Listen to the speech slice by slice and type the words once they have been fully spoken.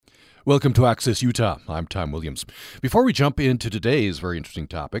Welcome to Access Utah. I'm Tom Williams. Before we jump into today's very interesting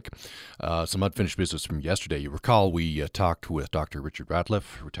topic, some unfinished business from yesterday. You recall we talked with Dr. Richard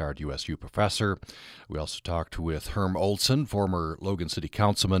Ratliff, retired USU professor. We also talked with Herm Olson, former Logan City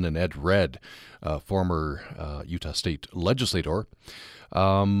Councilman, and Ed Red, former Utah State legislator.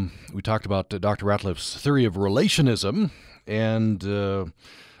 We talked about Dr. Ratliff's theory of relationism and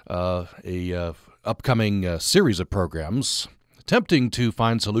a upcoming series of programs attempting to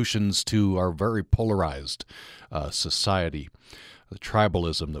find solutions to our very polarized society, the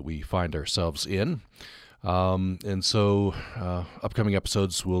tribalism that we find ourselves in. And so upcoming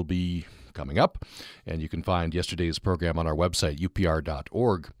episodes will be coming up, and you can find yesterday's program on our website,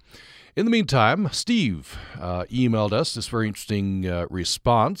 upr.org. In the meantime, Steve emailed us this very interesting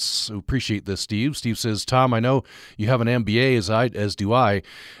response. We appreciate this, Steve. Steve says, Tom, I know you have an MBA, as do I.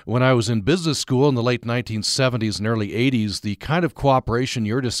 When I was in business school in the late 1970s and early 80s, the kind of cooperation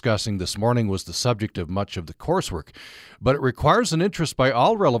you're discussing this morning was the subject of much of the coursework. But it requires an interest by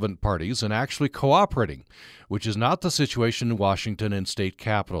all relevant parties in actually cooperating, which is not the situation in Washington and state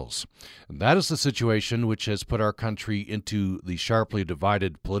capitals. And that is the situation which has put our country into the sharply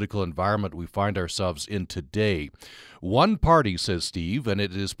divided political environment we find ourselves in today. One party, says Steve, and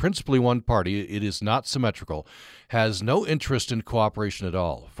it is principally one party, it is not symmetrical, has no interest in cooperation at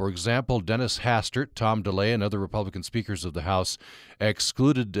all. For example, Dennis Hastert, Tom DeLay, and other Republican speakers of the House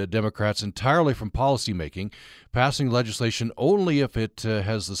excluded Democrats entirely from policymaking, passing legislation only if it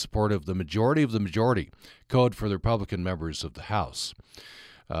has the support of the majority, code for the Republican members of the House.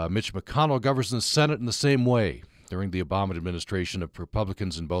 Mitch McConnell governs the Senate in the same way. During the Obama administration,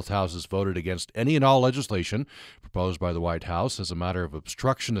 Republicans in both houses voted against any and all legislation proposed by the White House as a matter of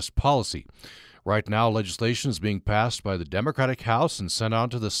obstructionist policy. Right now, legislation is being passed by the Democratic House and sent on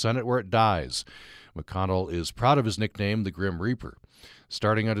to the Senate where it dies. McConnell is proud of his nickname, the Grim Reaper.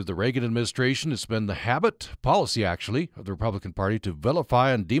 Starting under the Reagan administration, it's been the policy actually, of the Republican Party to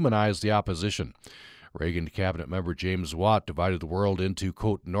vilify and demonize the opposition. Reagan cabinet member James Watt divided the world into,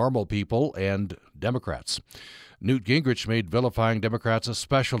 quote, normal people and Democrats. Newt Gingrich made vilifying Democrats a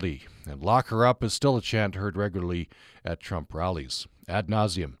specialty, and lock her up is still a chant heard regularly at Trump rallies, ad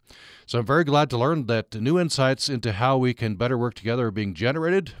nauseum. So I'm very glad to learn that new insights into how we can better work together are being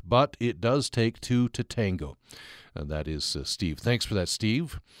generated, but it does take two to tango. And that is Steve. Thanks for that,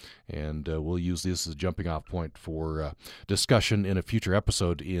 Steve. And we'll use this as a jumping off point for discussion in a future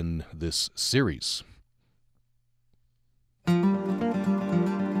episode in this series.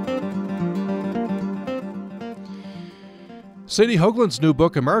 Sadie Hoagland's new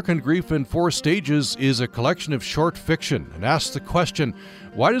book, American Grief in Four Stages, is a collection of short fiction and asks the question,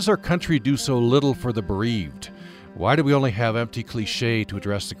 why does our country do so little for the bereaved? Why do we only have empty cliché to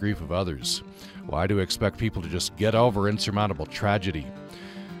address the grief of others? Why do we expect people to just get over insurmountable tragedy?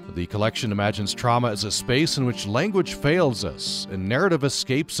 The collection imagines trauma as a space in which language fails us and narrative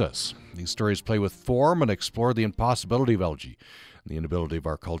escapes us. These stories play with form and explore the impossibility of elegy and the inability of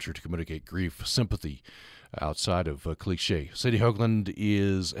our culture to communicate grief, sympathy, outside of cliché. Sadie Hoagland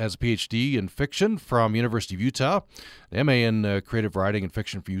has a PhD in fiction from University of Utah, an MA in creative writing and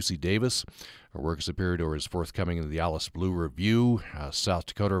fiction from UC Davis. Her work has appeared or is forthcoming in the Alice Blue Review, South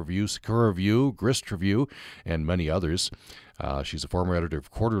Dakota Review, Sakura Review, Grist Review, and many others. She's a former editor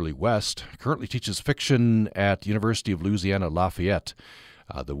of Quarterly West, currently teaches fiction at University of Louisiana Lafayette.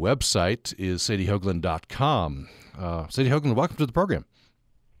 The website is sadiehoagland.com. Sadie Hoagland, welcome to the program.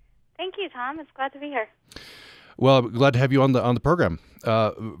 Thank you, Tom. It's glad to be here. Well, I'm glad to have you on the program.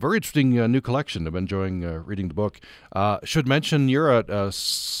 Very interesting new collection. I've been enjoying reading the book. Should mention you're a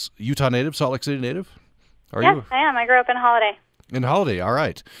Utah native, Salt Lake City native? Yes, I am. I grew up in Holiday. In Holiday, all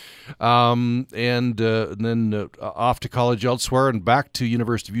right. And then off to college elsewhere and back to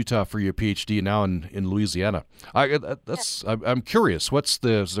University of Utah for your PhD, now in Louisiana. I'm curious.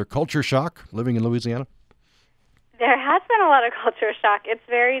 Is there culture shock living in Louisiana? There has been a lot of culture shock. It's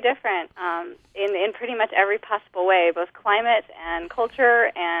very different in pretty much every possible way, both climate and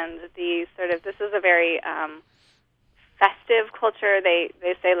culture, and this is a very festive culture. They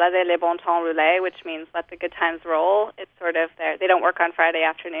say laissez les bons temps rouler, which means let the good times roll. It's sort of they don't work on Friday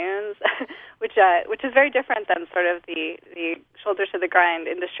afternoons, which is very different than sort of the shoulder to the grind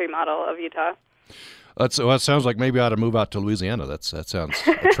industry model of Utah. That sounds like maybe I ought to move out to Louisiana. That sounds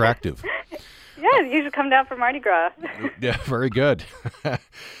attractive. Yeah, you should come down for Mardi Gras. Yeah, very good.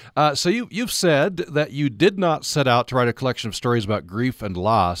 So you've said that you did not set out to write a collection of stories about grief and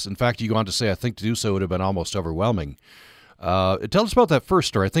loss. In fact, you go on to say, I think to do so would have been almost overwhelming. Tell us about that first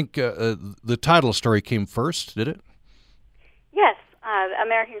story. I think the title story came first, did it? Yes,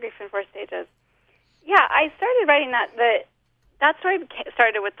 American Grief in Four Stages. Yeah, I started writing that. that story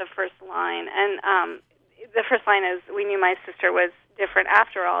started with the first line, and the first line is, "We knew my sister was different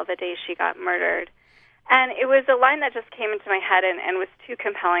after all the day she got murdered." And it was a line that just came into my head and was too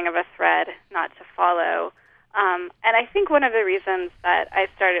compelling of a thread not to follow. And I think one of the reasons that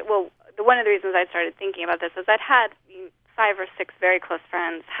one of the reasons I started thinking about this is I'd had 5 or 6 very close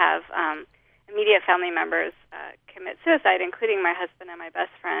friends have immediate family members commit suicide, including my husband and my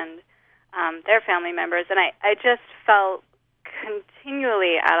best friend, their family members. And I just felt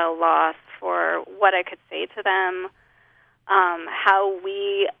continually at a loss for what I could say to them, how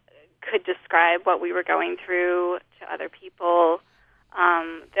we could describe what we were going through to other people.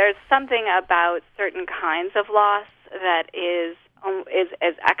 There's something about certain kinds of loss that is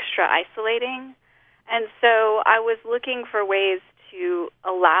extra isolating. And so I was looking for ways to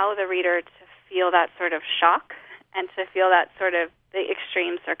allow the reader to feel that sort of shock and to feel that sort of the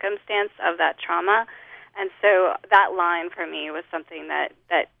extreme circumstance of that trauma. And so that line for me was something that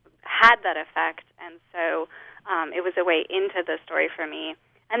had that effect. And so it was a way into the story for me.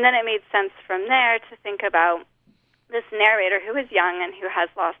 And then it made sense from there to think about this narrator who is young and who has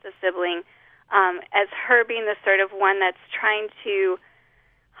lost a sibling as her being the sort of one that's trying to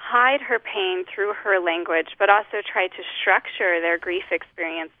hide her pain through her language, but also try to structure their grief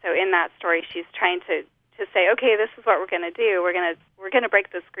experience. So in that story, she's trying to say, okay, this is what we're going to do. We're going to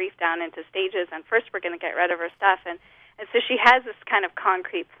break this grief down into stages, and first we're going to get rid of her stuff. And so she has this kind of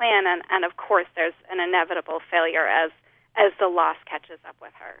concrete plan, and of course there's an inevitable failure as the loss catches up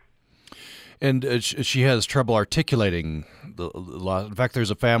with her. And she has trouble articulating the loss. In fact,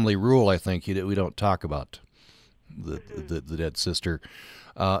 there's a family rule, I think, we don't talk about the dead sister.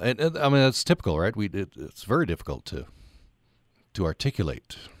 And I mean, that's typical, right? It's very difficult to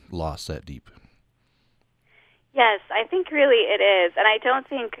articulate loss that deep. Yes, I think really it is. And I don't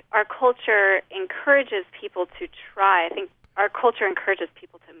think our culture encourages people to try. I think our culture encourages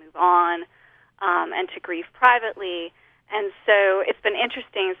people to move on and to grieve privately. And so it's been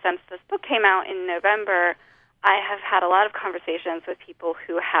interesting since this book came out in November. I have had a lot of conversations with people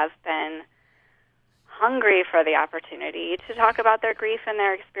who have been hungry for the opportunity to talk about their grief and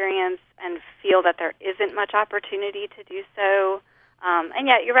their experience and feel that there isn't much opportunity to do so. And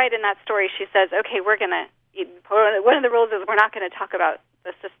yet, you're right, in that story, she says, okay, one of the rules is we're not going to talk about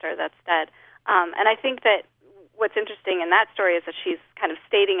the sister that's dead. And I think that what's interesting in that story is that she's kind of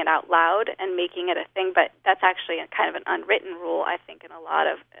stating it out loud and making it a thing, but that's actually kind of an unwritten rule, I think, in a lot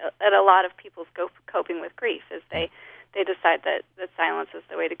of people's coping with grief, is they decide that silence is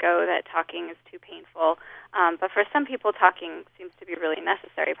the way to go, that talking is too painful. But for some people, talking seems to be a really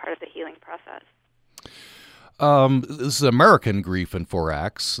necessary part of the healing process. This is American Grief in 4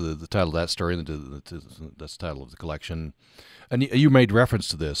 Acts, the title of that story, that's the title of the collection. And you made reference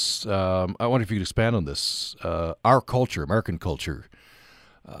to this. I wonder if you could expand on this. Our culture, American culture,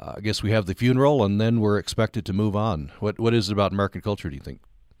 I guess we have the funeral and then we're expected to move on. What is it about American culture, do you think?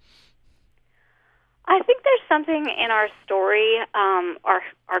 I think there's something in our story,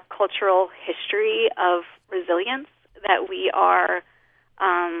 our cultural history of resilience, that we are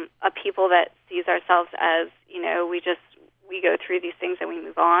a people that sees ourselves as, we go through these things and we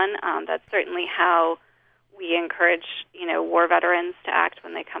move on. That's certainly how we encourage, war veterans to act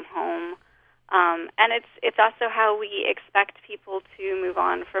when they come home. And it's also how we expect people to move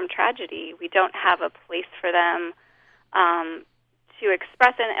on from tragedy. We don't have a place for them to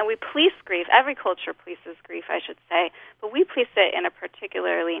express it, and we police grief. Every culture polices grief, I should say, but we police it in a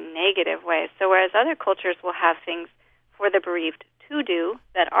particularly negative way. So whereas other cultures will have things for the bereaved to do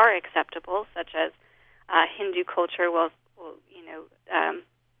that are acceptable, such as Hindu culture will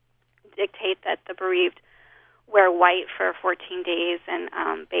dictate that the bereaved wear white for 14 days and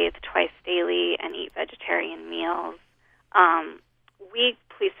bathe twice daily and eat vegetarian meals. We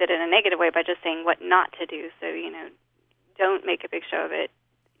police it in a negative way by just saying what not to do. So, don't make a big show of it.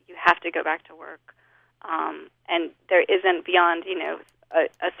 You have to go back to work. And there isn't, beyond,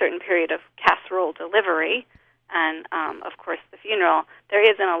 a certain period of casserole delivery and, of course, the funeral, there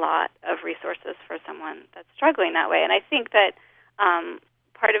isn't a lot of resources for someone that's struggling that way. And I think that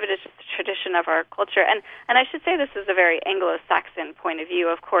part of it is just the tradition of our culture. And I should say this is a very Anglo-Saxon point of view.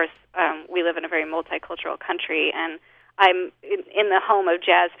 Of course, we live in a very multicultural country, and I'm in the home of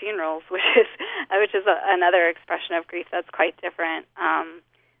jazz funerals, which is another expression of grief that's quite different.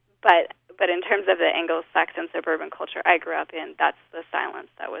 But in terms of the Anglo-Saxon suburban culture I grew up in, that's the silence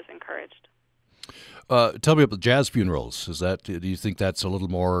that was encouraged. Tell me about jazz funerals. Do you think that's a little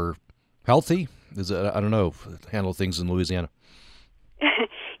more healthy? I don't know, handle things in Louisiana.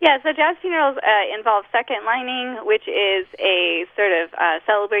 Yeah, so jazz funerals involve second lining, which is a sort of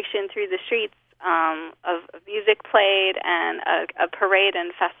celebration through the streets of music played and a parade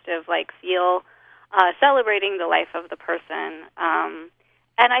and festive feel, celebrating the life of the person.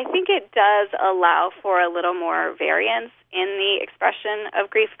 And I think it does allow for a little more variance in the expression of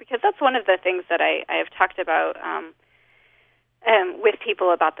grief, because that's one of the things that I have talked about with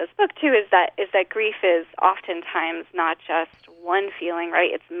people about this book too, is that grief is oftentimes not just one feeling,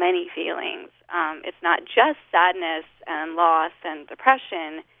 right? It's many feelings. It's not just sadness and loss and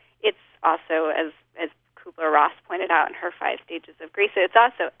depression. It's also, as Kubler-Ross pointed out in her 5 stages of grief, it's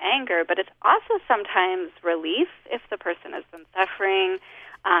also anger, but it's also sometimes relief if the person has been suffering.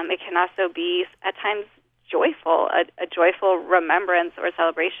 It can also be at times joyful, a joyful remembrance or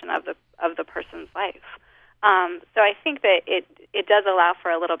celebration of the person's life. So I think that it does allow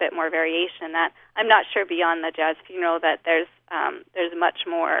for a little bit more variation. That I'm not sure beyond the jazz funeral that there's much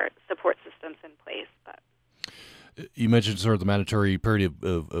more support systems in place. But you mentioned sort of the mandatory period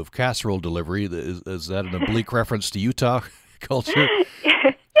of casserole delivery. Is that an oblique reference to Utah culture?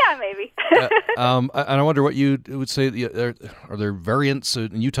 Yeah, maybe. And I wonder what you would say. Are there variants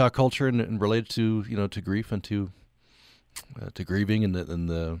in Utah culture and related to to grief and to grieving and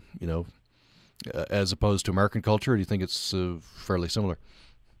the as opposed to American culture? Or do you think it's fairly similar?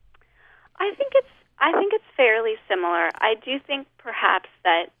 I think it's fairly similar. I do think perhaps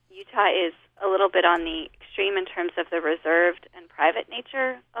that Utah is a little bit on the extreme in terms of the reserved and private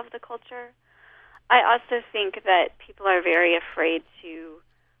nature of the culture. I also think that people are very afraid to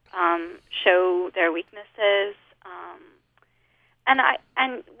show their weaknesses.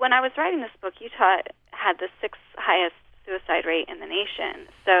 And when I was writing this book, Utah had the 6th highest suicide rate in the nation.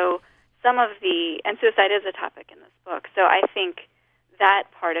 So and suicide is a topic in this book. So I think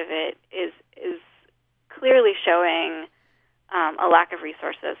that part of it is clearly showing a lack of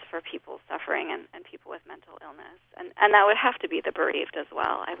resources for people suffering and people with mental illness. And that would have to be the bereaved as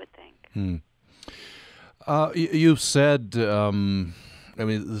well, I would think. You've said,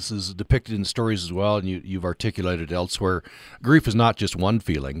 this is depicted in stories as well, and you've articulated elsewhere, grief is not just one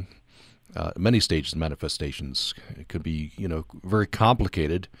feeling. Many stages and manifestations. It could be, very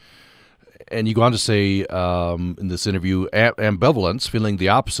complicated. And you go on to say in this interview, ambivalence, feeling the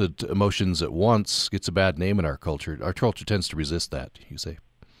opposite emotions at once, gets a bad name in our culture. Our culture tends to resist that, you say.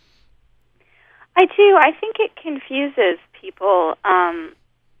 I do. I think it confuses people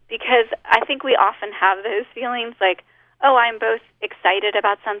because I think we often have those feelings like, oh, I'm both excited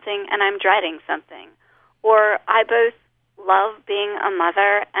about something and I'm dreading something. Or I both love being a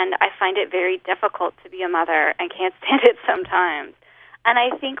mother and I find it very difficult to be a mother and can't stand it sometimes. And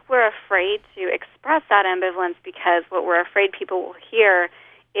I think we're afraid to express that ambivalence because what we're afraid people will hear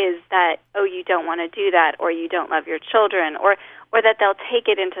is that, oh, you don't want to do that, or you don't love your children, or that they'll take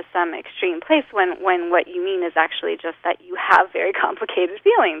it into some extreme place when what you mean is actually just that you have very complicated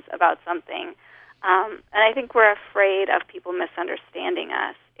feelings about something. And I think we're afraid of people misunderstanding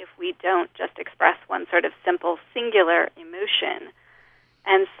us if we don't just express one sort of simple, singular emotion.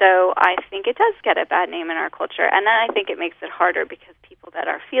 And so I think it does get a bad name in our culture. And then I think it makes it harder because people that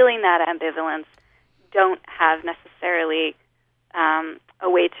are feeling that ambivalence don't have necessarily a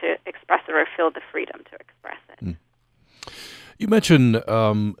way to express it or feel the freedom to express it. You mentioned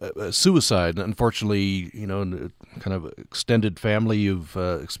suicide. Unfortunately, in a kind of extended family, you've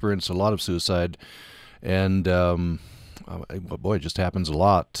experienced a lot of suicide. And, boy, it just happens a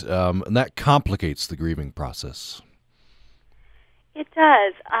lot. And that complicates the grieving process. It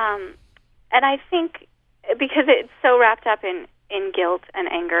does. And I think because it's so wrapped up in guilt and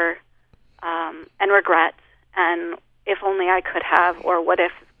anger and regret and if only I could have, or what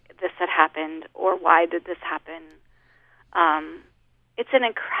if this had happened, or why did this happen, it's an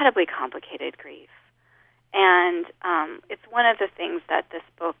incredibly complicated grief. And it's one of the things that this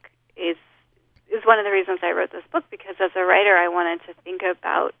book is one of the reasons I wrote this book, because as a writer I wanted to think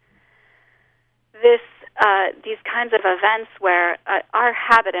about these kinds of events where our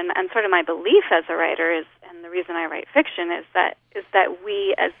habit and sort of my belief as a writer is, and the reason I write fiction is that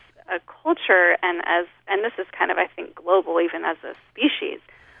we as a culture and this is kind of, I think, global even as a species,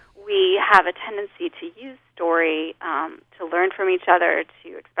 we have a tendency to use story to learn from each other,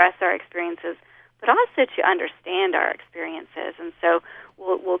 to express our experiences, but also to understand our experiences. And so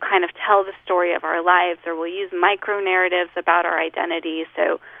we'll kind of tell the story of our lives, or we'll use micro-narratives about our identity.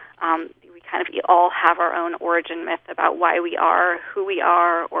 So we kind of all have our own origin myth about why we are who we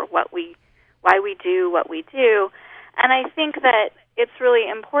are, or why we do what we do. And I think that it's really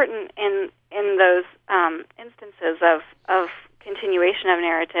important in those instances of continuation of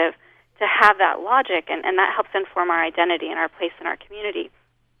narrative to have that logic, and that helps inform our identity and our place in our community.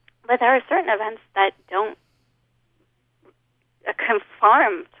 But there are certain events that don't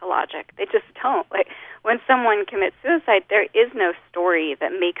conform to logic. They just don't. Like, when someone commits suicide, there is no story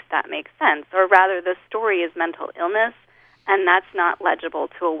that makes that make sense, or rather the story is mental illness, and that's not legible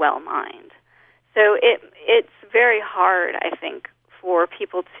to a well mind. So it's very hard, I think, for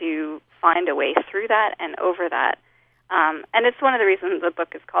people to find a way through that and over that. And it's one of the reasons the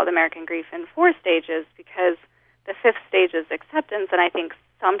book is called American Grief in 4 Stages, because the 5th stage is acceptance, and I think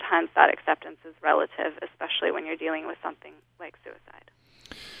sometimes that acceptance is relative, especially when you're dealing with something like suicide.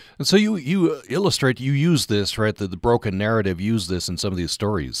 And so you illustrate, you use this, right, the broken narrative, use this in some of these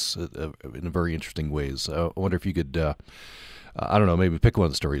stories in very interesting ways. I wonder if you could, I don't know, maybe pick one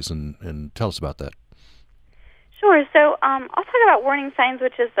of the stories and tell us about that. Sure. So I'll talk about Warning Signs,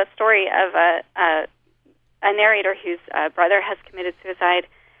 which is the story of a narrator whose brother has committed suicide.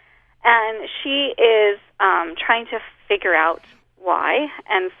 And she is trying to figure out why.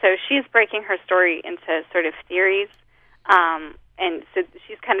 And so she's breaking her story into sort of theories. And so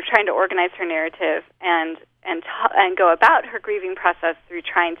she's kind of trying to organize her narrative and go about her grieving process through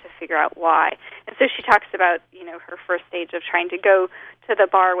trying to figure out why. And so she talks about, her first stage of trying to go to the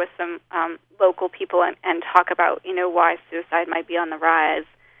bar with some local people and talk about, why suicide might be on the rise,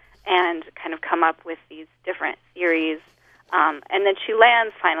 and kind of come up with these different theories. And then she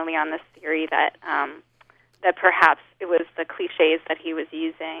lands finally on this theory that perhaps it was the cliches that he was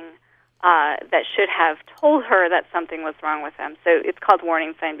using that should have told her that something was wrong with him. So it's called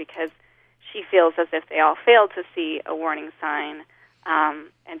Warning Sign because she feels as if they all failed to see a warning sign,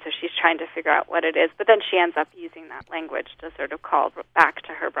 and so she's trying to figure out what it is. But then she ends up using that language to sort of call back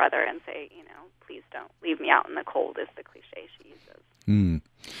to her brother and say, please don't leave me out in the cold, is the cliche she uses.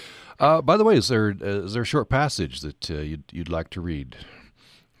 By the way, is there a short passage that you'd like to read?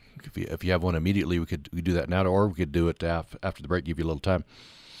 If you have one immediately, we could do that now, or we could do it after the break, give you a little time.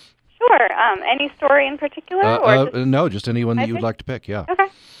 Sure. Any story in particular? No, just anyone that you would like to pick, yeah. Okay.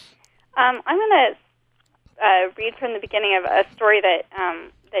 I'm going to read from the beginning of a story that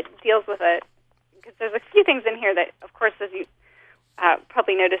deals with because there's a few things in here that, of course, as you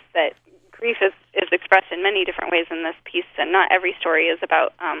probably noticed, that grief is expressed in many different ways in this piece, and not every story is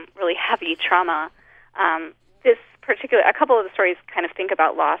about really heavy trauma. A couple of the stories kind of think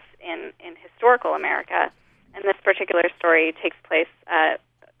about loss in historical America, and this particular story takes place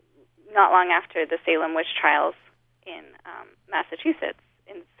not long after the Salem witch trials in Massachusetts.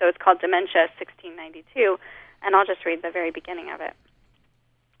 And so it's called Dementia 1692, and I'll just read the very beginning of it.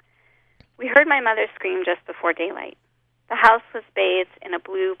 We heard my mother scream just before daylight. The house was bathed in a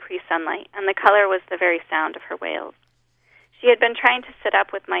blue pre-sunlight, and the color was the very sound of her wails. She had been trying to sit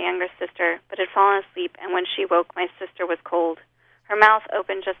up with my younger sister, but had fallen asleep, and when she woke, my sister was cold. Her mouth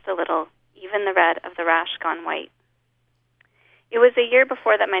opened just a little, even the red of the rash gone white. It was a year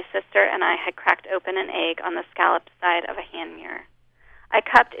before that my sister and I had cracked open an egg on the scalloped side of a hand mirror. I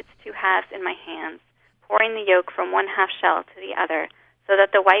cupped its 2 halves in my hands, pouring the yolk from one half shell to the other so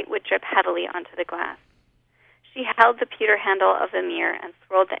that the white would drip heavily onto the glass. She held the pewter handle of the mirror and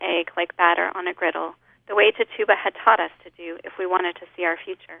swirled the egg like batter on a griddle, the way Tituba had taught us to do if we wanted to see our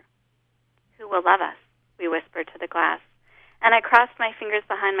future. Who will love us? We whispered to the glass, and I crossed my fingers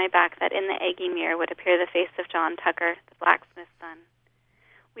behind my back that in the eggy mirror would appear the face of John Tucker, the blacksmith's son.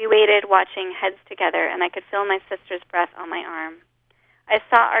 We waited, watching heads together, and I could feel my sister's breath on my arm. I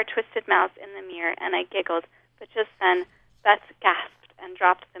saw our twisted mouths in the mirror, and I giggled, but just then Beth gasped and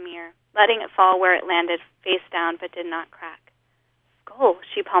dropped the mirror, letting it fall where it landed, face down, but did not crack. Skull,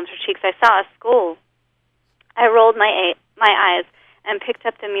 she palmed her cheeks. I saw a skull. I rolled my eyes and picked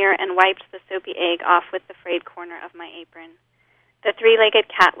up the mirror and wiped the soapy egg off with the frayed corner of my apron. The 3-legged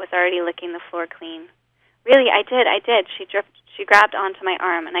cat was already licking the floor clean. Really, I did. She grabbed onto my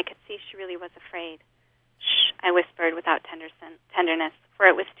arm, and I could see she really was afraid. Shh, I whispered without tenderness, for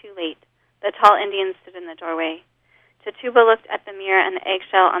it was too late. The tall Indian stood in the doorway. Tituba looked at the mirror and the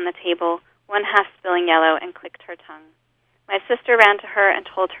eggshell on the table, one half spilling yellow, and clicked her tongue. My sister ran to her and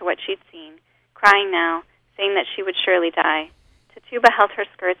told her what she'd seen, crying now, saying that she would surely die. Tituba held her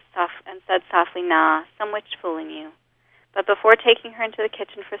skirts soft and said softly, "Nah, some witch fooling you." But before taking her into the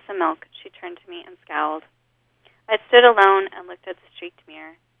kitchen for some milk, she turned to me and scowled. I stood alone and looked at the streaked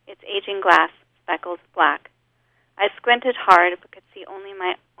mirror, its aging glass speckled black. I squinted hard but could see only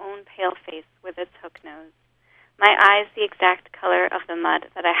my own pale face with its hook nose. My eyes the exact color of the mud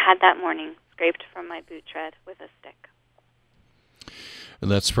that I had that morning scraped from my boot tread with a stick. And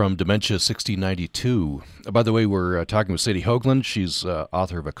that's from Dementia 1692. By the way, we're talking with Sadie Hoagland. She's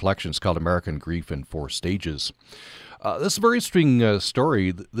author of a collection. It's called American Grief in 4 Stages. This is a very interesting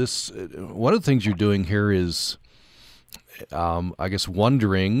story. One of the things you're doing here is, I guess,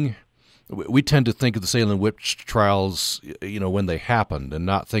 wondering We tend to think of the Salem witch trials, when they happened, and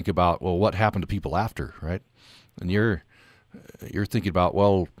not think about, well, what happened to people after, right? And you're thinking about,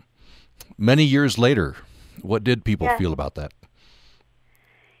 well, many years later, what did people feel about that?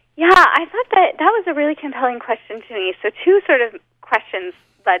 Yeah, I thought that was a really compelling question to me. So two sort of questions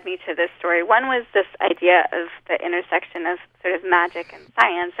led me to this story. One was this idea of the intersection of sort of magic and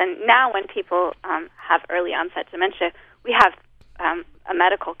science. And now when people have early onset dementia, we have a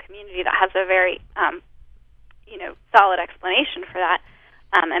medical community that has a very, solid explanation for that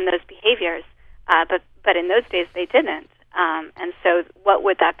and those behaviors. But in those days, they didn't. And so what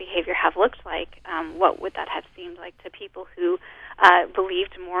would that behavior have looked like? What would that have seemed like to people who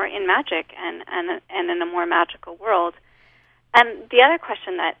believed more in magic and in a more magical world? And the other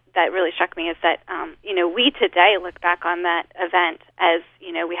question that really struck me is that, we today look back on that event as,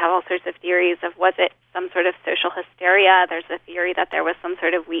 we have all sorts of theories of, was it some sort of social hysteria? There's a theory that there was some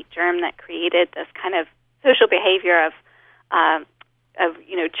sort of wheat germ that created this kind of social behavior of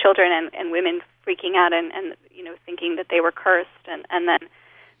children and women freaking out and thinking that they were cursed, and then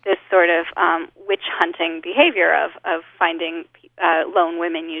this sort of witch hunting behavior of finding lone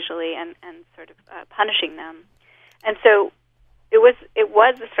women usually and sort of punishing them. And so it was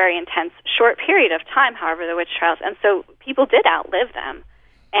this very intense short period of time, however, the witch trials, and so people did outlive them.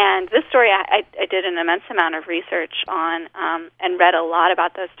 And this story I did an immense amount of research on and read a lot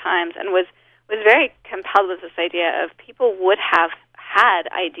about those times, and was very compelled with this idea of people would have had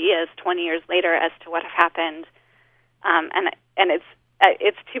ideas 20 years later as to what happened, and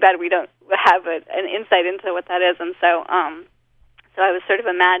it's too bad we don't have an insight into what that is. And so I was sort of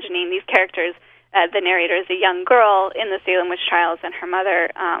imagining these characters. The narrator is a young girl in the Salem witch trials, and her mother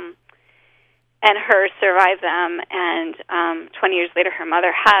and her survive them. And 20 years later, her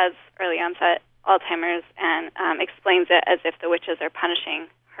mother has early onset Alzheimer's and explains it as if the witches are punishing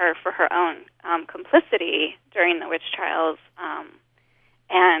her for her own complicity during the witch trials.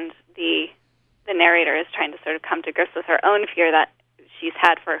 And the narrator is trying to sort of come to grips with her own fear that she's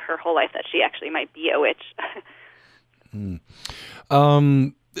had for her whole life, that she actually might be a witch.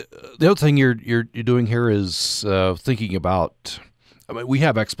 The other thing you're doing here is thinking about. I mean, we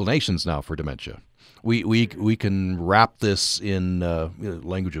have explanations now for dementia. We can wrap this in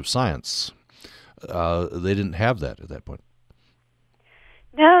language of science. They didn't have that at that point.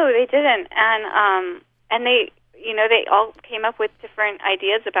 No, they didn't, and they all came up with different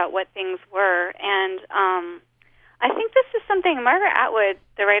ideas about what things were, and I think this is something Margaret Atwood,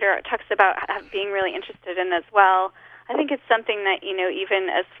 the writer, talks about being really interested in as well. I think it's something that, even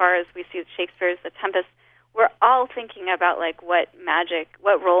as far as we see Shakespeare's The Tempest, we're all thinking about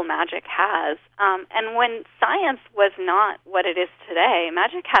what role magic has. And when science was not what it is today,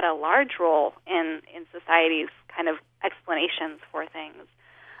 magic had a large role in society's kind of explanations for things,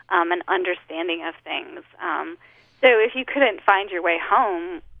 and understanding of things. So if you couldn't find your way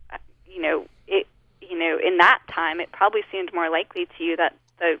home, in that time, it probably seemed more likely to you that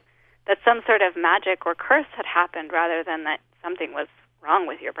some sort of magic or curse had happened rather than that something was wrong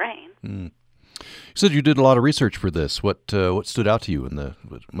with your brain. You said you did a lot of research for this. What stood out to you? It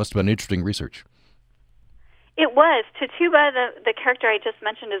must have been interesting research. It was. Tituba, the character I just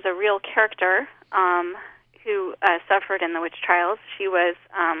mentioned, is a real character who suffered in the witch trials. She was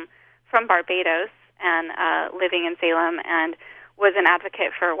from Barbados and living in Salem, and was an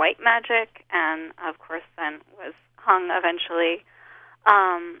advocate for white magic, and of course then was hung eventually.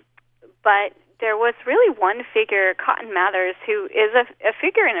 But there was really one figure, Cotton Mather's, who is a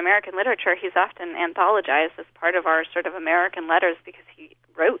figure in American literature. He's often anthologized as part of our sort of American letters because he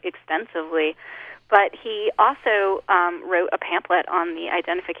wrote extensively. But he also wrote a pamphlet on the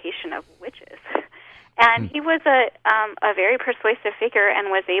identification of witches. And he was a very persuasive figure and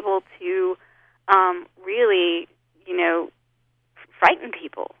was able to really, frighten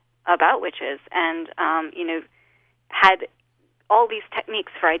people about witches and, had all these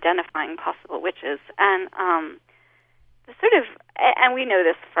techniques for identifying possible witches. And the sort of, and we know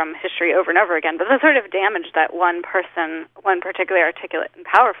this from history over and over again, but the sort of damage that one particularly articulate and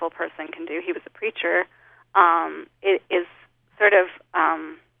powerful person can do, he was a preacher, it is sort of,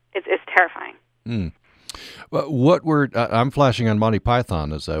 it's terrifying. Well, I'm flashing on Monty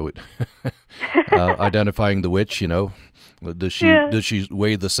Python as I would identifying the witch. Does she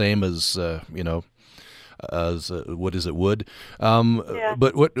weigh the same as as what is it, wood?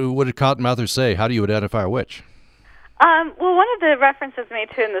 But what did Cotton Mather say? How do you identify a witch? Well, one of the references made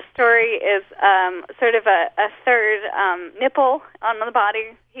to in the story is sort of a third nipple on the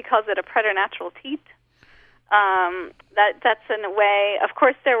body. He calls it a preternatural teat. That's in a way. Of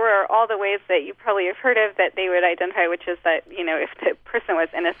course, there were all the ways that you probably have heard of that they would identify, which is that, if the person was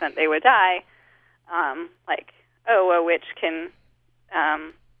innocent, they would die. Like, a witch can,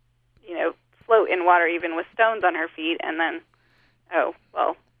 float in water even with stones on her feet, and then,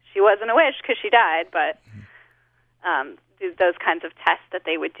 she wasn't a witch because she died, but those kinds of tests that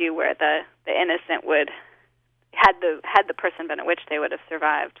they would do where the innocent would, had the person been a witch, they would have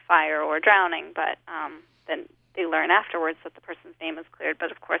survived fire or drowning, but then they learn afterwards that the person's name is cleared,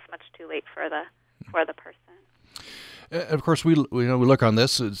 but of course much too late for the person. Of course, we look on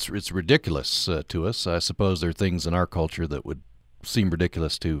this, it's ridiculous to us. I suppose there are things in our culture that would seem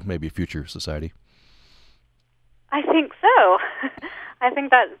ridiculous to maybe a future society. I think so. I think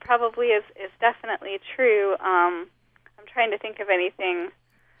that probably is definitely true. I'm trying to think of anything.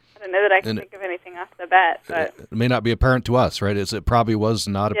 I don't know that I can think of anything off the bat, but it may not be apparent to us, right? It probably was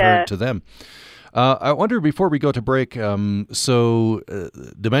not apparent to them. I wonder, before we go to break, dementia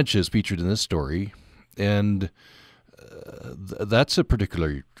is featured in this story, and that's a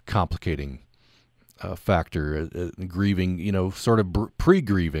particularly complicating factor, grieving, sort of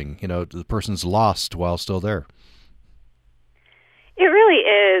pre-grieving, the person's lost while still there. It really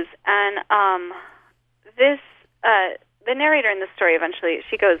is, and the narrator in the story eventually,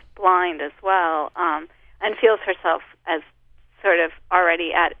 she goes blind as well, and feels herself as sort of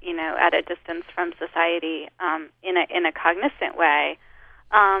already at a distance from society in a cognizant way,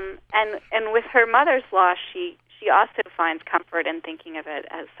 and with her mother's loss, she also finds comfort in thinking of it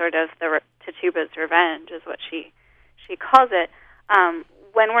as sort of the Tituba's revenge, is what she calls it.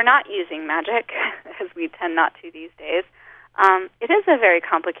 When we're not using magic, as we tend not to these days, it is a very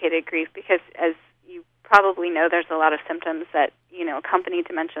complicated grief because, as you probably know, there's a lot of symptoms that accompany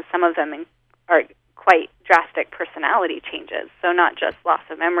dementia. Some of them are quite drastic personality changes, so not just loss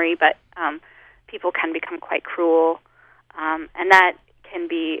of memory, but people can become quite cruel, and that can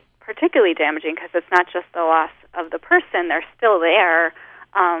be particularly damaging because it's not just the loss of the person, they're still there,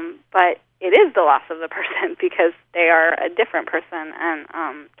 but it is the loss of the person because they are a different person and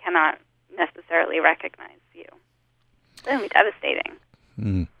cannot necessarily recognize you. It can be devastating.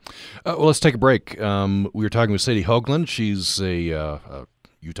 Well, let's take a break. We were talking with Sadie Hoagland. She's a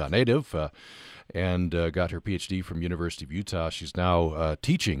Utah native and got her PhD from University of Utah. She's now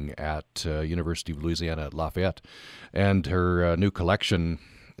teaching at University of Louisiana at Lafayette. And her new collection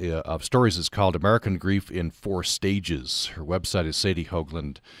of stories is called American Grief in 4 Stages. Her website is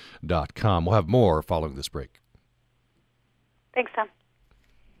sadiehoagland.com. We'll have more following this break. Thanks, Tom.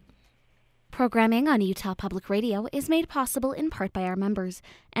 Programming on Utah Public Radio is made possible in part by our members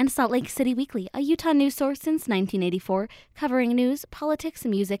and Salt Lake City Weekly, a Utah news source since 1984, covering news, politics,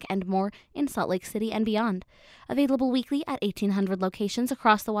 music, and more in Salt Lake City and beyond. Available weekly at 1,800 locations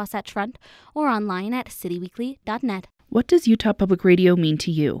across the Wasatch Front or online at cityweekly.net. What does Utah Public Radio mean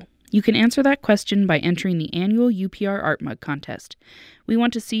to you? You can answer that question by entering the annual UPR Art Mug Contest. We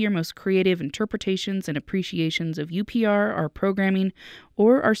want to see your most creative interpretations and appreciations of UPR, our programming,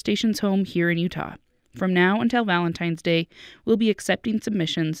 or our station's home here in Utah. From now until Valentine's Day, we'll be accepting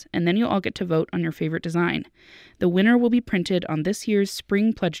submissions, and then you'll all get to vote on your favorite design. The winner will be printed on this year's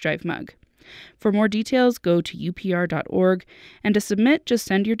Spring Pledge Drive mug. For more details, go to upr.org, and to submit, just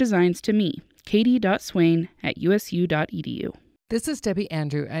send your designs to me, katie.swain@usu.edu. This is Debbie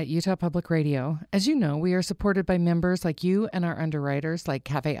Andrew at Utah Public Radio. As you know, we are supported by members like you and our underwriters like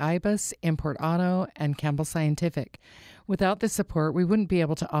Cafe Ibis, Import Auto, and Campbell Scientific. Without this support, we wouldn't be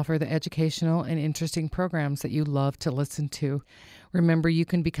able to offer the educational and interesting programs that you love to listen to. Remember, you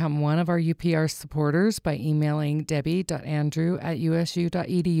can become one of our UPR supporters by emailing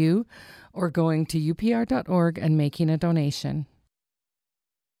debbie.andrew@usu.edu or going to upr.org and making a donation.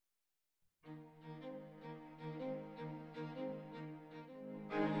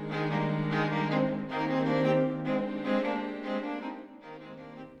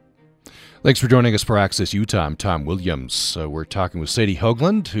 Thanks for joining us for Access Utah. I'm Tom Williams. We're talking with Sadie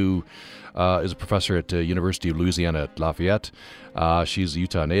Hoagland, who is a professor at the University of Louisiana at Lafayette. She's a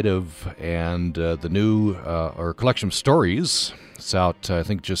Utah native, and the new or collection of stories, it's out, I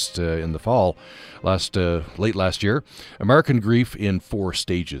think, just in the fall, late last year, American Grief in 4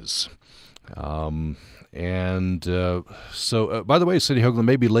 Stages. So, by the way, Sadie Hoagland,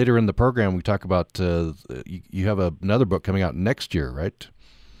 maybe later in the program we talk about, you have another book coming out next year, right?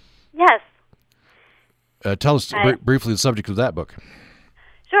 Yes. Tell us briefly the subject of that book.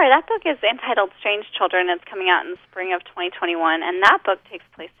 Sure. That book is entitled Strange Children. It's coming out in spring of 2021, and that book takes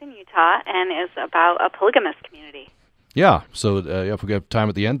place in Utah and is about a polygamous community. Yeah, so if we have time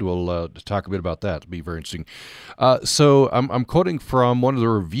at the end, we'll talk a bit about that. It'll be very interesting. So I'm quoting from one of the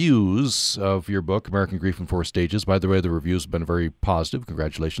reviews of your book, American Grief in Four Stages. By the way, the reviews have been very positive.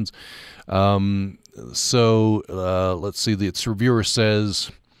 Congratulations. Let's see. Its reviewer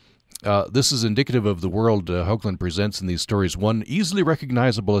says, this is indicative of the world Hoagland presents in these stories, one easily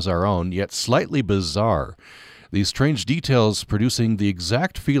recognizable as our own, yet slightly bizarre. These strange details producing the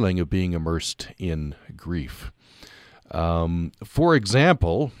exact feeling of being immersed in grief. For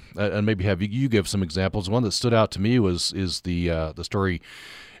example, and maybe have you give some examples. One that stood out to me is the story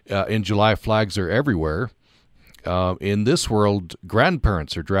in July, Flags Are Everywhere. In this world,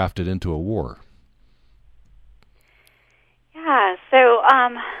 grandparents are drafted into a war. Yeah, so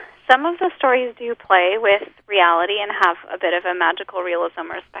some of the stories do play with reality and have a bit of a magical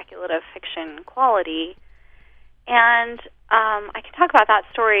realism or speculative fiction quality. And I can talk about that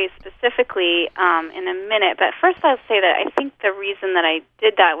story specifically in a minute, but first I'll say that I think the reason that I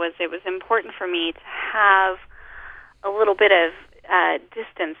did that was it was important for me to have a little bit of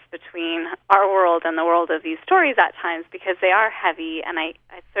distance between our world and the world of these stories at times, because they are heavy, and I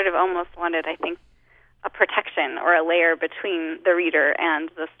sort of almost wanted, I think, a protection or a layer between the reader and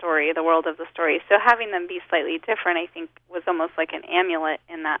the story, the world of the story. So having them be slightly different, I think, was almost like an amulet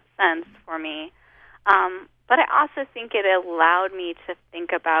in that sense for me. But I also think it allowed me to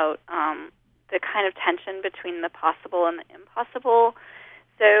think about the kind of tension between the possible and the impossible.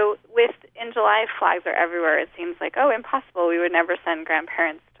 So in July, Flags Are Everywhere, it seems like, impossible. We would never send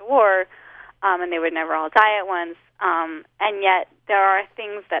grandparents to war, and they would never all die at once. And yet there are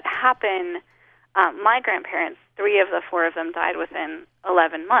things that happen. My grandparents, 3 of the 4 of them died within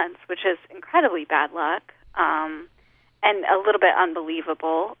 11 months, which is incredibly bad luck. And a little bit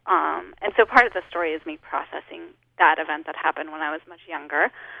unbelievable. And so part of the story is me processing that event that happened when I was much younger.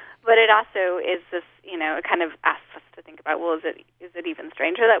 But it also is this, it kind of asks us to think about, well, is it even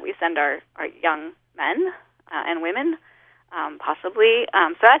stranger that we send our young men and women, possibly?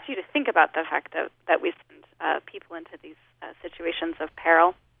 So I ask you to think about the fact that we send people into these situations of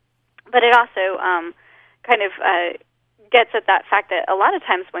peril. But it also kind of gets at that fact that a lot of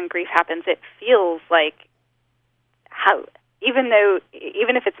times when grief happens, it feels like, even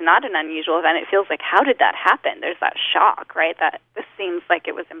if it's not an unusual event, it feels like, how did that happen? There's that shock, right? That this seems like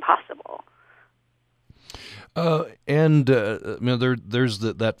it was impossible. There's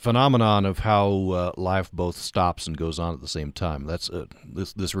that phenomenon of how life both stops and goes on at the same time. That's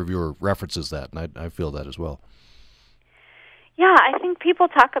this reviewer references that, and I feel that as well. Yeah, I think people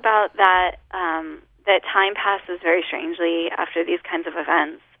talk about that that time passes very strangely after these kinds of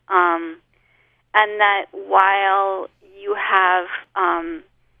events. And that while you have,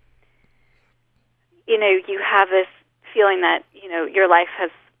 you have this feeling that, your life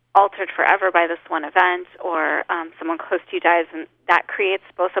has altered forever by this one event, or someone close to you dies, and that creates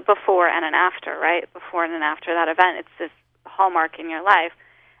both a before and an after, right? Before and an after that event, it's this hallmark in your life.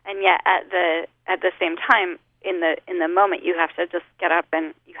 And yet, at the same time, in the moment, you have to just get up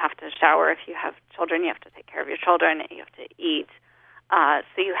and you have to shower. If you have children, you have to take care of your children, and you have to eat.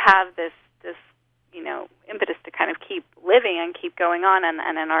 So you have this impetus to kind of keep living and keep going on, and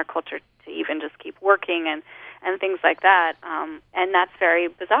in our culture to even just keep working and things like that. And that's very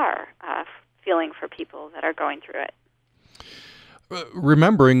bizarre feeling for people that are going through it.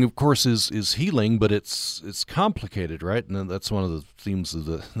 Remembering, of course, is healing, but it's complicated, right? And that's one of the themes of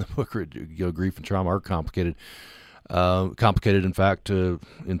the book. Grief and trauma are complicated. Complicated, in fact,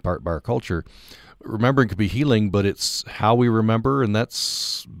 in part by our culture. Remembering could be healing, but it's how we remember, and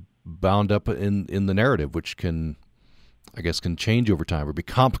that's bound up in the narrative, which can change over time or be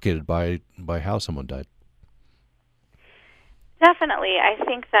complicated by how someone died. Definitely. I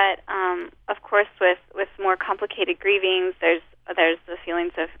think that, of course, with more complicated grievings, there's the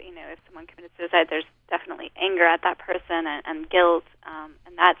feelings of, if someone committed suicide, there's definitely anger at that person and guilt,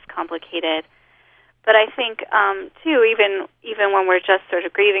 and that's complicated. But I think, too, even when we're just sort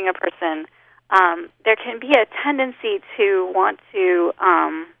of grieving a person, there can be a tendency to want to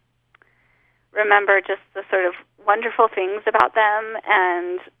remember just the sort of wonderful things about them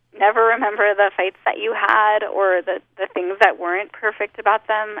and never remember the fights that you had or the things that weren't perfect about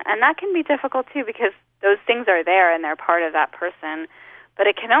them. And that can be difficult, too, because those things are there and they're part of that person. But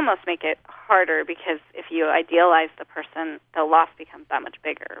it can almost make it harder because if you idealize the person, the loss becomes that much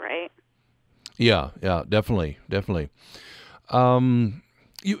bigger, right? Yeah, definitely.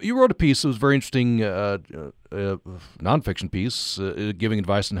 You wrote a piece that was very interesting, nonfiction piece, giving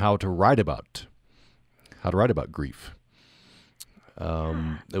advice on how to write about grief,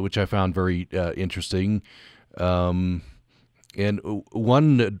 which I found very interesting. And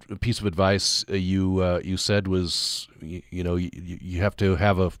one piece of advice you said was, you have to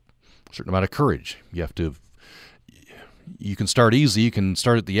have a certain amount of courage. You can start easy, you can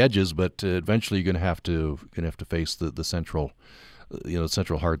start at the edges, but eventually you're going to have to face the central,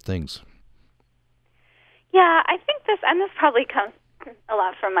 central hard things. Yeah, I think this probably comes a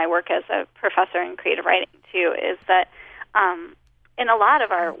lot from my work as a professor in creative writing too, is that in a lot of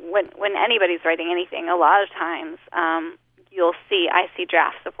when anybody's writing anything, a lot of times I see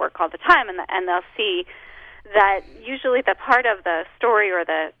drafts of work all the time, and they'll see that usually the part of the story or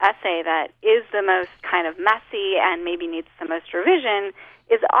the essay that is the most kind of messy and maybe needs the most revision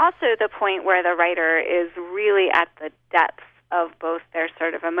is also the point where the writer is really at the depths of both their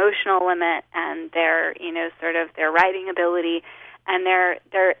sort of emotional limit and their sort of their writing ability, and they're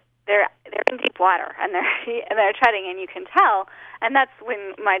in deep water and they're treading, and you can tell. And that's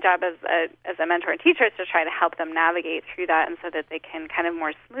when my job as a mentor and teacher is to try to help them navigate through that, and so that they can kind of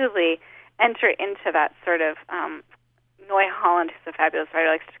more smoothly enter into that sort of Noy Holland, who's a fabulous writer,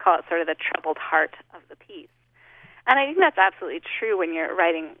 likes to call it sort of the troubled heart of the piece. And I think that's absolutely true when you're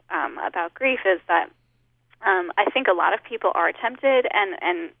writing about grief, is that I think a lot of people are tempted,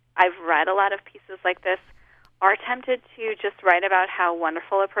 and I've read a lot of pieces like this, are tempted to just write about how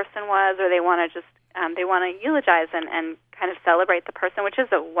wonderful a person was, or they want to just they want to eulogize and kind of celebrate the person, which is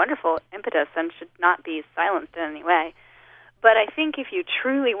a wonderful impetus and should not be silenced in any way. But I think if you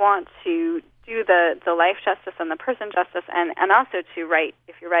truly want to do the life justice and the person justice, and also to write,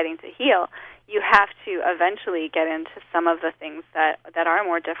 if you're writing to heal, you have to eventually get into some of the things that are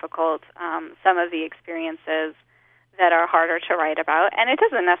more difficult, some of the experiences that are harder to write about. And it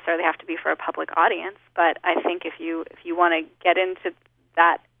doesn't necessarily have to be for a public audience, but I think if you want to get into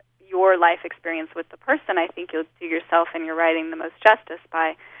that, your life experience with the person, I think you'll do yourself and your writing the most justice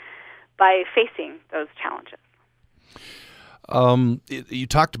by facing those challenges. You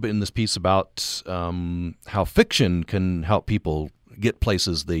talked in this piece about how fiction can help people get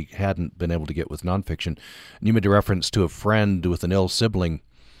places they hadn't been able to get with nonfiction. And you made a reference to a friend with an ill sibling,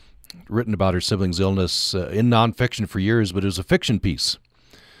 written about her sibling's illness in nonfiction for years, but it was a fiction piece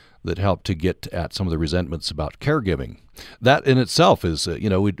that helped to get at some of the resentments about caregiving. That in itself is,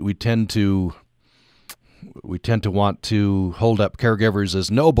 we tend to want to hold up caregivers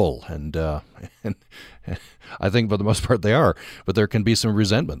as noble, and I think for the most part they are, but there can be some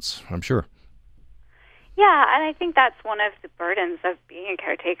resentments, I'm sure. Yeah, and I think that's one of the burdens of being a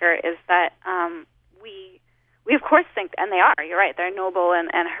caretaker, is that we of course think, and they are, you're right, they're noble and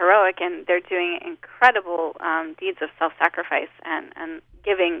heroic, and they're doing incredible deeds of self-sacrifice and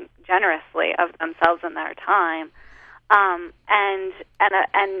giving generously of themselves and their time. And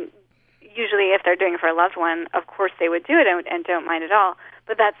usually if they're doing it for a loved one, of course they would do it and don't mind at all.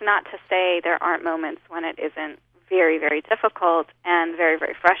 But that's not to say there aren't moments when it isn't very, very difficult and very,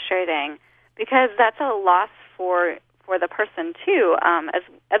 very frustrating, because that's a loss for the person too.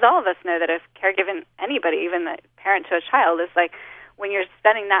 As all of us know, that if caregiving anybody, even a parent to a child, is like when you're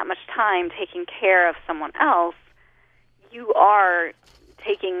spending that much time taking care of someone else, you are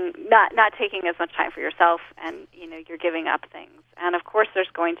not taking as much time for yourself, and you're giving up things. And of course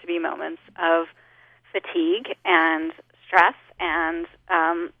there's going to be moments of fatigue and stress and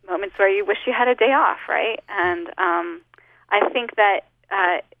moments where you wish you had a day off, right? And I think that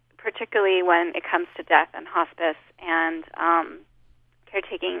particularly when it comes to death and hospice and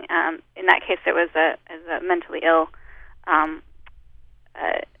caretaking, in that case it was a mentally ill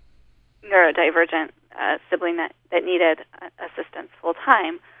neurodivergent sibling that needed assistance full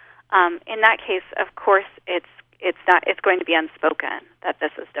time. In that case, of course, it's going to be unspoken that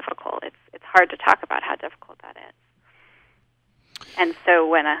this is difficult. It's hard to talk about how difficult that is. And so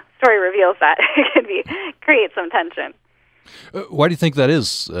when a story reveals that, it can create some tension. Why do you think that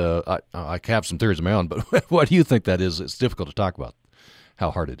is? I have some theories of my own, but why do you think that is? It's difficult to talk about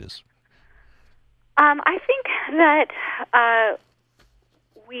how hard it is. I think that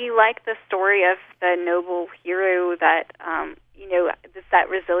we like the story of the noble hero that, it's that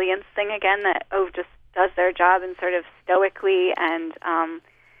resilience thing again, that just does their job and sort of stoically and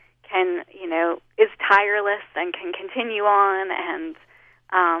can, is tireless and can continue on and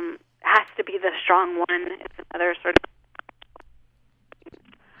has to be the strong one. It's another sort of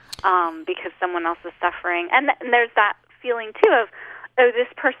because someone else is suffering. And there's that feeling, too, of, this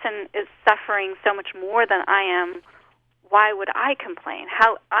person is suffering so much more than I am. Why would I complain?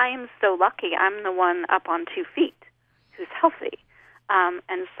 I am so lucky. I'm the one up on 2 feet who's healthy.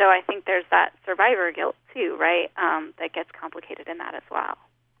 And so I think there's that survivor guilt, too, right, that gets complicated in that as well.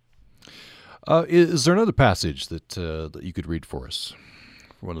 Is there another passage that you could read for us,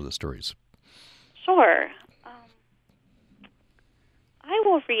 for one of the stories? Sure.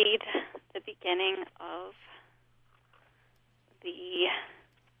 will read the beginning of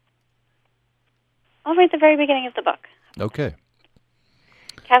I'll read the very beginning of the book. Okay.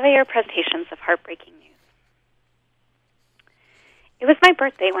 Caviar Presentations of Heartbreaking News. It was my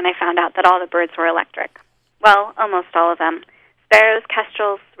birthday when I found out that all the birds were electric. Well, almost all of them. Sparrows,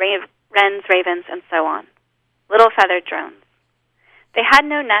 kestrels, wrens, ravens, and so on. Little feathered drones. They had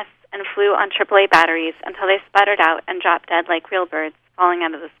no nests and flew on AAA batteries until they sputtered out and dropped dead like real birds falling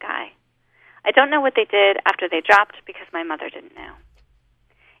out of the sky. I don't know what they did after they dropped because my mother didn't know.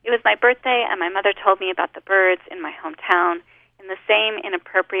 It was my birthday, and my mother told me about the birds in my hometown in the same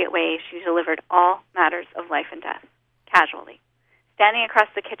inappropriate way she delivered all matters of life and death, casually, standing across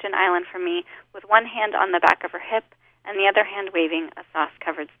the kitchen island from me with one hand on the back of her hip and the other hand waving a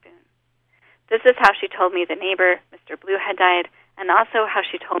sauce-covered spoon. This is how she told me the neighbor, Mr. Blue, had died, and also how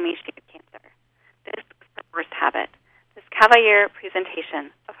she told me she had cancer. This was her worst habit, this Cavalier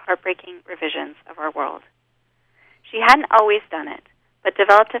presentation of heartbreaking revisions of our world. She hadn't always done it, but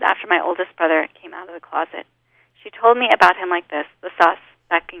developed it after my oldest brother came out of the closet. She told me about him like this, the sauce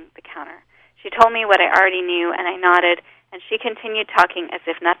backing the counter. She told me what I already knew, and I nodded, and she continued talking as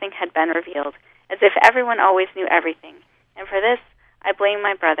if nothing had been revealed, as if everyone always knew everything. And for this, I blame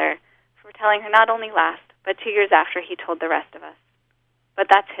my brother for telling her not only last, but 2 years after he told the rest of us. But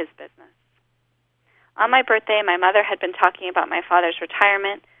that's his business. On my birthday, my mother had been talking about my father's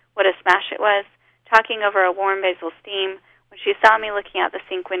retirement, what a smash it was, talking over a warm basil steam, when she saw me looking out the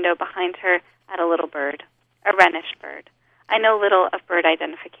sink window behind her at a little bird, a wrenish bird. I know little of bird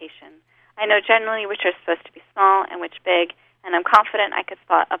identification. I know generally which are supposed to be small and which big, and I'm confident I could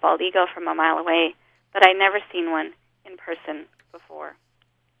spot a bald eagle from a mile away, but I'd never seen one in person before.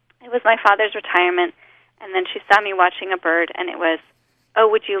 It was my father's retirement, and then she saw me watching a bird, and it was, oh,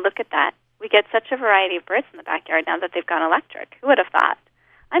 would you look at that? We get such a variety of birds in the backyard now that they've gone electric. Who would have thought?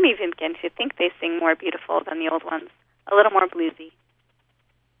 I'm even beginning to think they sing more beautiful than the old ones. A little more bluesy.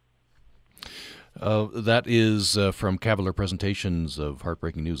 That is from Cavalier Presentations of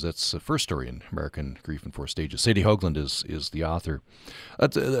Heartbreaking News. That's the first story in American Grief in Four Stages. Sadie Hoagland is the author.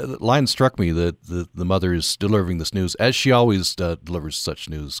 The line struck me that the mother is delivering this news, as she always delivers such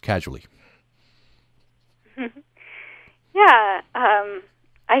news, casually. Yeah,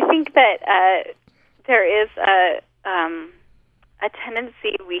 I think that there is a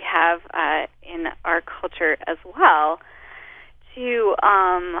tendency we have in our culture as well to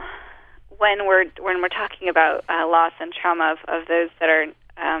when we're talking about loss and trauma of those that are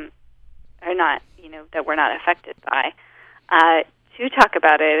not, that we're not affected by, to talk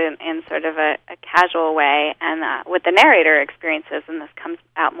about it in sort of a casual way. And what the narrator experiences, and this comes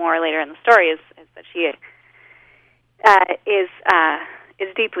out more later in the story, is that she is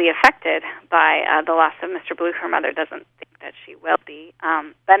deeply affected by the loss of Mr. Blue. Her mother doesn't think that she will be.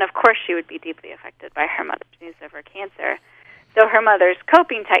 Then, of course, she would be deeply affected by her mother's news of her cancer. So her mother's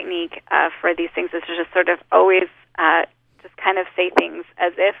coping technique for these things is to just sort of always just kind of say things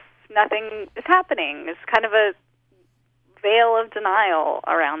as if nothing is happening. It's kind of a veil of denial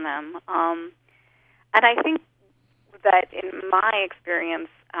around them. And I think that in my experience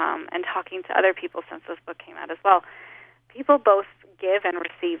and talking to other people since this book came out as well, people both give and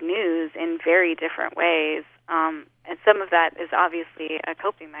receive news in very different ways. And some of that is obviously a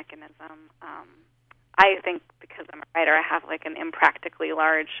coping mechanism. I think because I'm a writer, I have like an impractically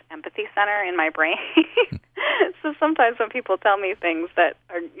large empathy center in my brain. So sometimes when people tell me things that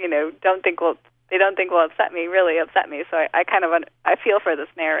are, they don't think will upset me, really upset me. So I feel for this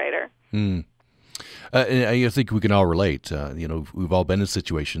narrator. And I think we can all relate. We've all been in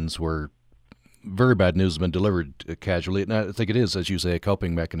situations where very bad news has been delivered casually, and I think it is, as you say, a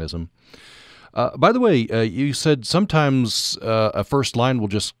coping mechanism. By the way, you said sometimes a first line will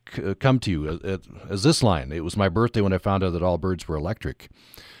just come to you as this line. It was my birthday when I found out that all birds were electric.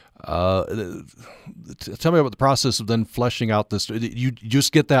 Tell me about the process of then fleshing out this. You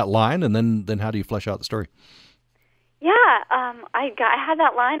just get that line, and then how do you flesh out the story? Yeah, I had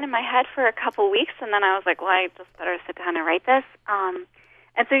that line in my head for a couple weeks, and then I was like, well, I just better sit down and write this.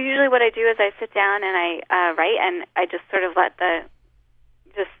 And so usually what I do is I sit down and I write, and I just sort of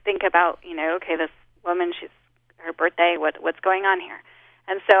just think about, okay, this woman, she's her birthday, what's going on here?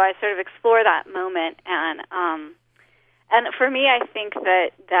 And so I sort of explore that moment, and for me, I think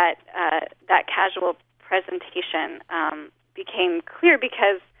that casual presentation became clear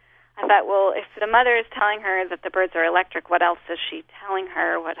because I thought, well, if the mother is telling her that the birds are electric, what else is she telling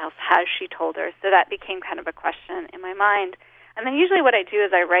her? What else has she told her? So that became kind of a question in my mind. And then usually what I do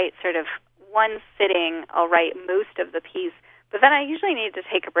is I write sort of one sitting, I'll write most of the piece, but then I usually need to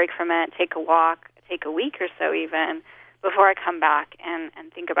take a break from it, take a walk, take a week or so even, before I come back and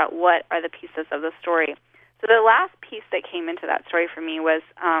think about what are the pieces of the story. So the last piece that came into that story for me was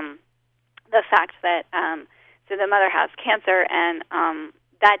the fact that so the mother has cancer, and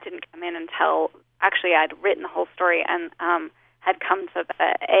that didn't come in until actually I'd written the whole story and had come to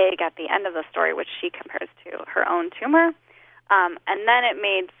the egg at the end of the story, which she compares to her own tumor. And then it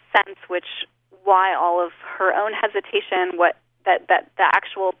made sense why all of her own hesitation, that the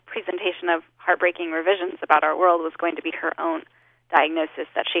actual presentation of heartbreaking revisions about our world was going to be her own diagnosis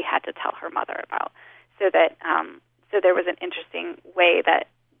that she had to tell her mother about. So that so there was an interesting way that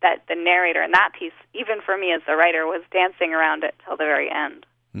the narrator in that piece, even for me as the writer, was dancing around it till the very end.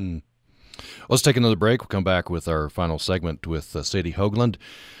 Let's take another break. We'll come back with our final segment with Sadie Hoagland.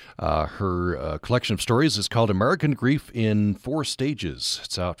 Her collection of stories is called American Grief in 4 Stages.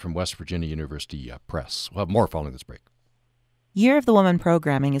 It's out from West Virginia University Press. We'll have more following this break. Year of the Woman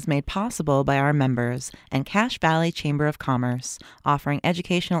programming is made possible by our members and Cache Valley Chamber of Commerce, offering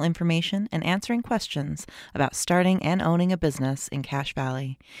educational information and answering questions about starting and owning a business in Cache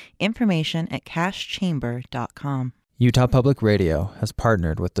Valley. Information at cachechamber.com. Utah Public Radio has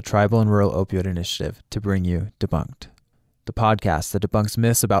partnered with the Tribal and Rural Opioid Initiative to bring you Debunked, the podcast that debunks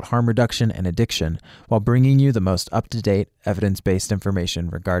myths about harm reduction and addiction while bringing you the most up-to-date, evidence-based information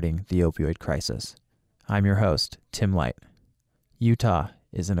regarding the opioid crisis. I'm your host, Tim Light. Utah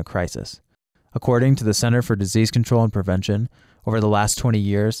is in a crisis. According to the Center for Disease Control and Prevention, over the last 20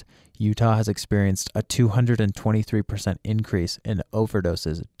 years, Utah has experienced a 223% increase in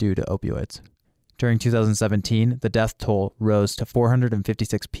overdoses due to opioids. During 2017, the death toll rose to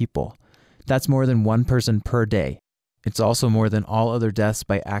 456 people. That's more than 1 person per day. It's also more than all other deaths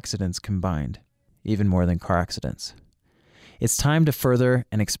by accidents combined, even more than car accidents. It's time to further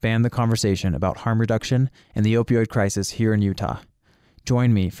and expand the conversation about harm reduction and the opioid crisis here in Utah.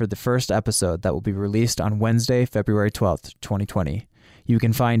 Join me for the first episode that will be released on Wednesday, February 12th, 2020. You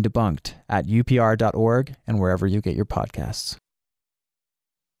can find Debunked at upr.org and wherever you get your podcasts.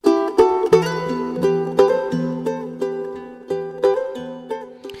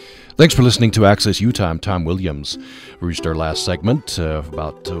 Thanks for listening to Access Utah. I'm Tom Williams. We reached our last segment,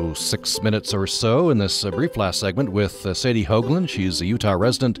 about 6 minutes or so in this brief last segment with Sadie Hoagland. She's a Utah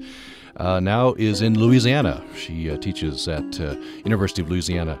resident, now is in Louisiana. She teaches at University of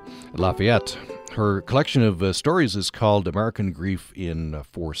Louisiana at Lafayette. Her collection of stories is called American Grief in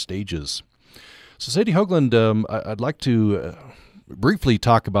 4 Stages. So Sadie Hoagland, I'd like to briefly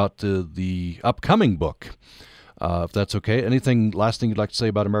talk about the upcoming book. If that's okay. Last thing you'd like to say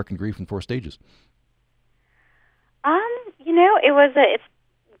about American Grief in 4 Stages?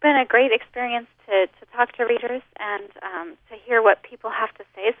 It's been a great experience to talk to readers and to hear what people have to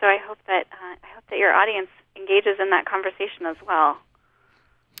say. So I hope that your audience engages in that conversation as well.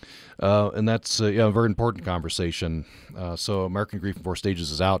 And that's a very important conversation. So American Grief in 4 Stages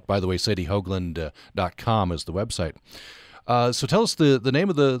is out. By the way, SadieHoagland.com is the website. So tell us the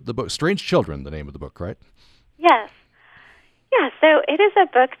name of the book. Strange Children, the name of the book, right? Yes. Yeah, so it is a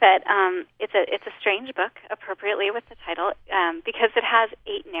book that it's a strange book, appropriately with the title, because it has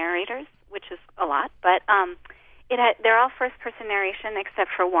 8 narrators, which is a lot, but they're all first-person narration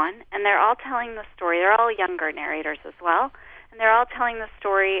except for one, and they're all telling the story. They're all younger narrators as well, and they're all telling the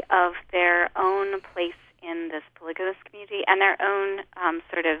story of their own place in this polygamous community and their own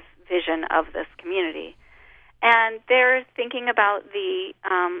sort of vision of this community. And they're thinking about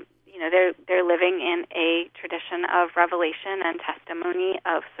they're living in a tradition of revelation and testimony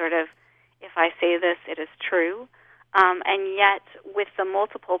of sort of, if I say this, it is true. And yet, with the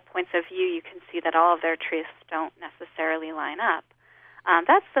multiple points of view, you can see that all of their truths don't necessarily line up.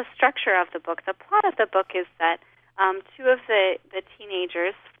 That's the structure of the book. The plot of the book is that 2 of the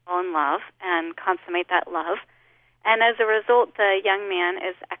teenagers fall in love and consummate that love. And as a result, the young man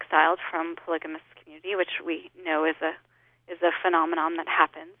is exiled from polygamous community, which we know is a phenomenon that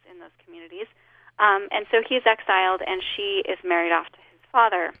happens in those communities. And so he's exiled, and she is married off to his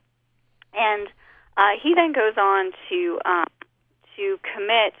father. And he then goes on to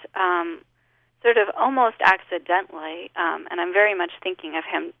commit, sort of almost accidentally, and I'm very much thinking of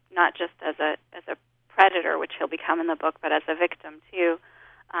him not just as a predator, which he'll become in the book, but as a victim too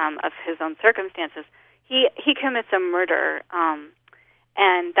of his own circumstances. He commits a murder.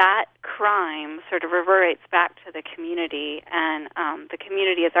 And that crime sort of reverberates back to the community, and the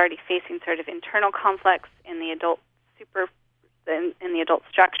community is already facing sort of internal conflicts in the adult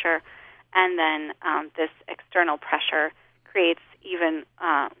structure, and then this external pressure creates even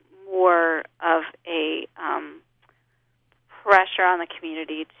more of a pressure on the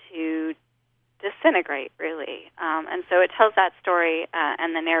community to disintegrate, really. And so it tells that story,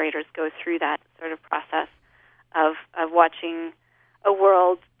 and the narrators go through that sort of process. of watching a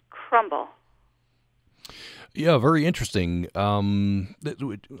world crumble. Yeah, very interesting.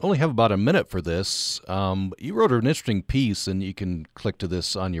 We only have about a minute for this. You wrote an interesting piece, and you can click to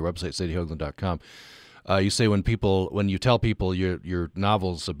this on your website, sadiehoagland.com. You say when you tell people your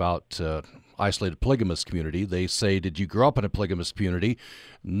novel's about isolated polygamous community, they say, "Did you grow up in a polygamous community?"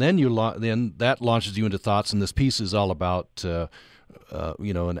 And then then that launches you into thoughts. And this piece is all about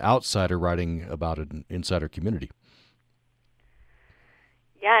an outsider writing about an insider community.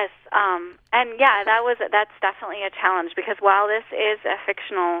 Yes, and that's definitely a challenge, because while this is a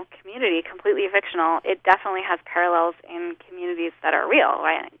fictional community, completely fictional, it definitely has parallels in communities that are real,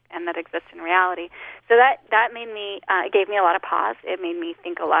 right, and that exist in reality. So that made me, it gave me a lot of pause. It made me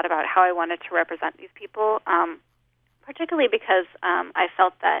think a lot about how I wanted to represent these people, particularly because I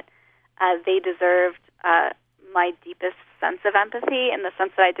felt that they deserved my deepest sense of empathy, in the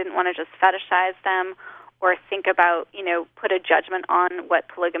sense that I didn't want to just fetishize them or think about, put a judgment on what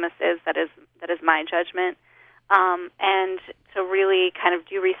polygamous is that is my judgment, and to really kind of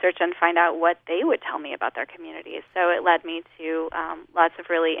do research and find out what they would tell me about their communities. So it led me to lots of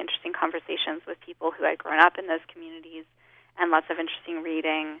really interesting conversations with people who had grown up in those communities, and lots of interesting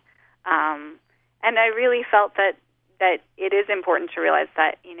reading. And I really felt that it is important to realize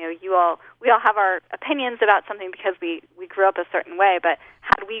that, we all have our opinions about something because we grew up a certain way, but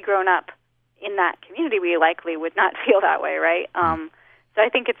had we grown up in that community, we likely would not feel that way, right? So I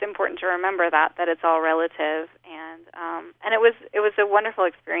think it's important to remember that it's all relative, and it was a wonderful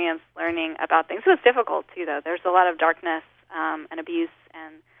experience learning about things. It was difficult too, though. There's a lot of darkness and abuse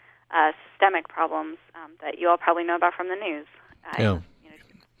and systemic problems that you all probably know about from the news.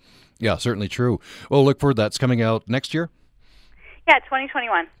 Yeah, certainly true. Well, look forward. That's coming out next year? Yeah,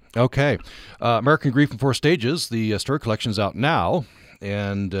 2021. Okay. American Grief in 4 Stages. The story collection is out now,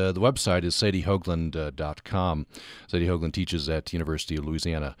 and the website is sadiehoagland.com. Sadie Hoagland teaches at University of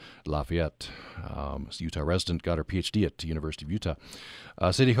Louisiana, Lafayette. Utah resident, got her PhD at the University of Utah.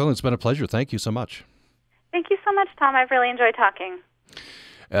 Sadie Hoagland, it's been a pleasure. Thank you so much. Thank you so much, Tom. I've really enjoyed talking.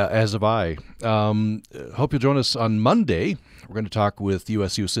 As have I. Hope you'll join us on Monday. We're going to talk with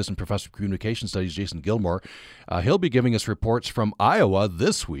USU Assistant Professor of Communication Studies, Jason Gilmore. He'll be giving us reports from Iowa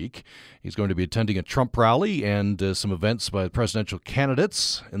this week. He's going to be attending a Trump rally and some events by presidential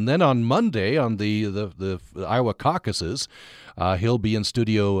candidates. And then on Monday, on the Iowa caucuses, he'll be in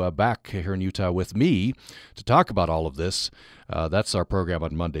studio back here in Utah with me to talk about all of this. That's our program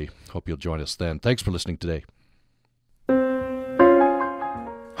on Monday. Hope you'll join us then. Thanks for listening today.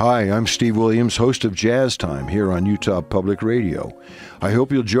 Hi, I'm Steve Williams, host of Jazz Time here on Utah Public Radio. I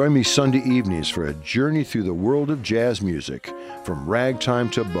hope you'll join me Sunday evenings for a journey through the world of jazz music, from ragtime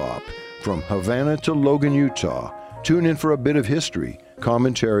to bop, from Havana to Logan, Utah. Tune in for a bit of history,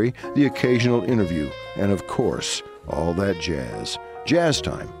 commentary, the occasional interview, and of course, all that jazz. Jazz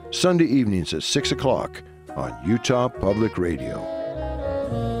Time, Sunday evenings at 6 o'clock on Utah Public Radio.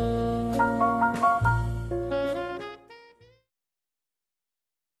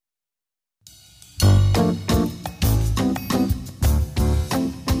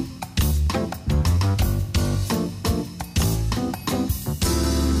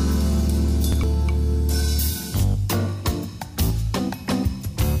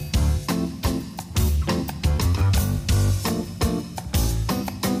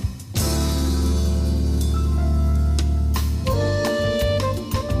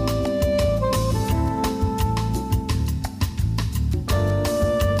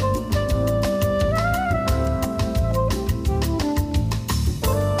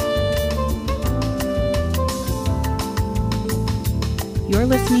 You're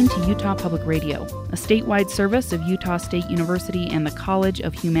listening to Utah Public Radio, a statewide service of Utah State University and the College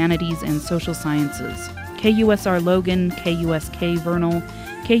of Humanities and Social Sciences. KUSR Logan, KUSK Vernal,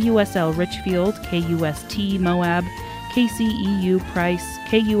 KUSL Richfield, KUST Moab, KCEU Price,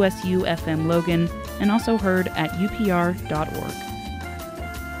 KUSU FM Logan, and also heard at upr.org.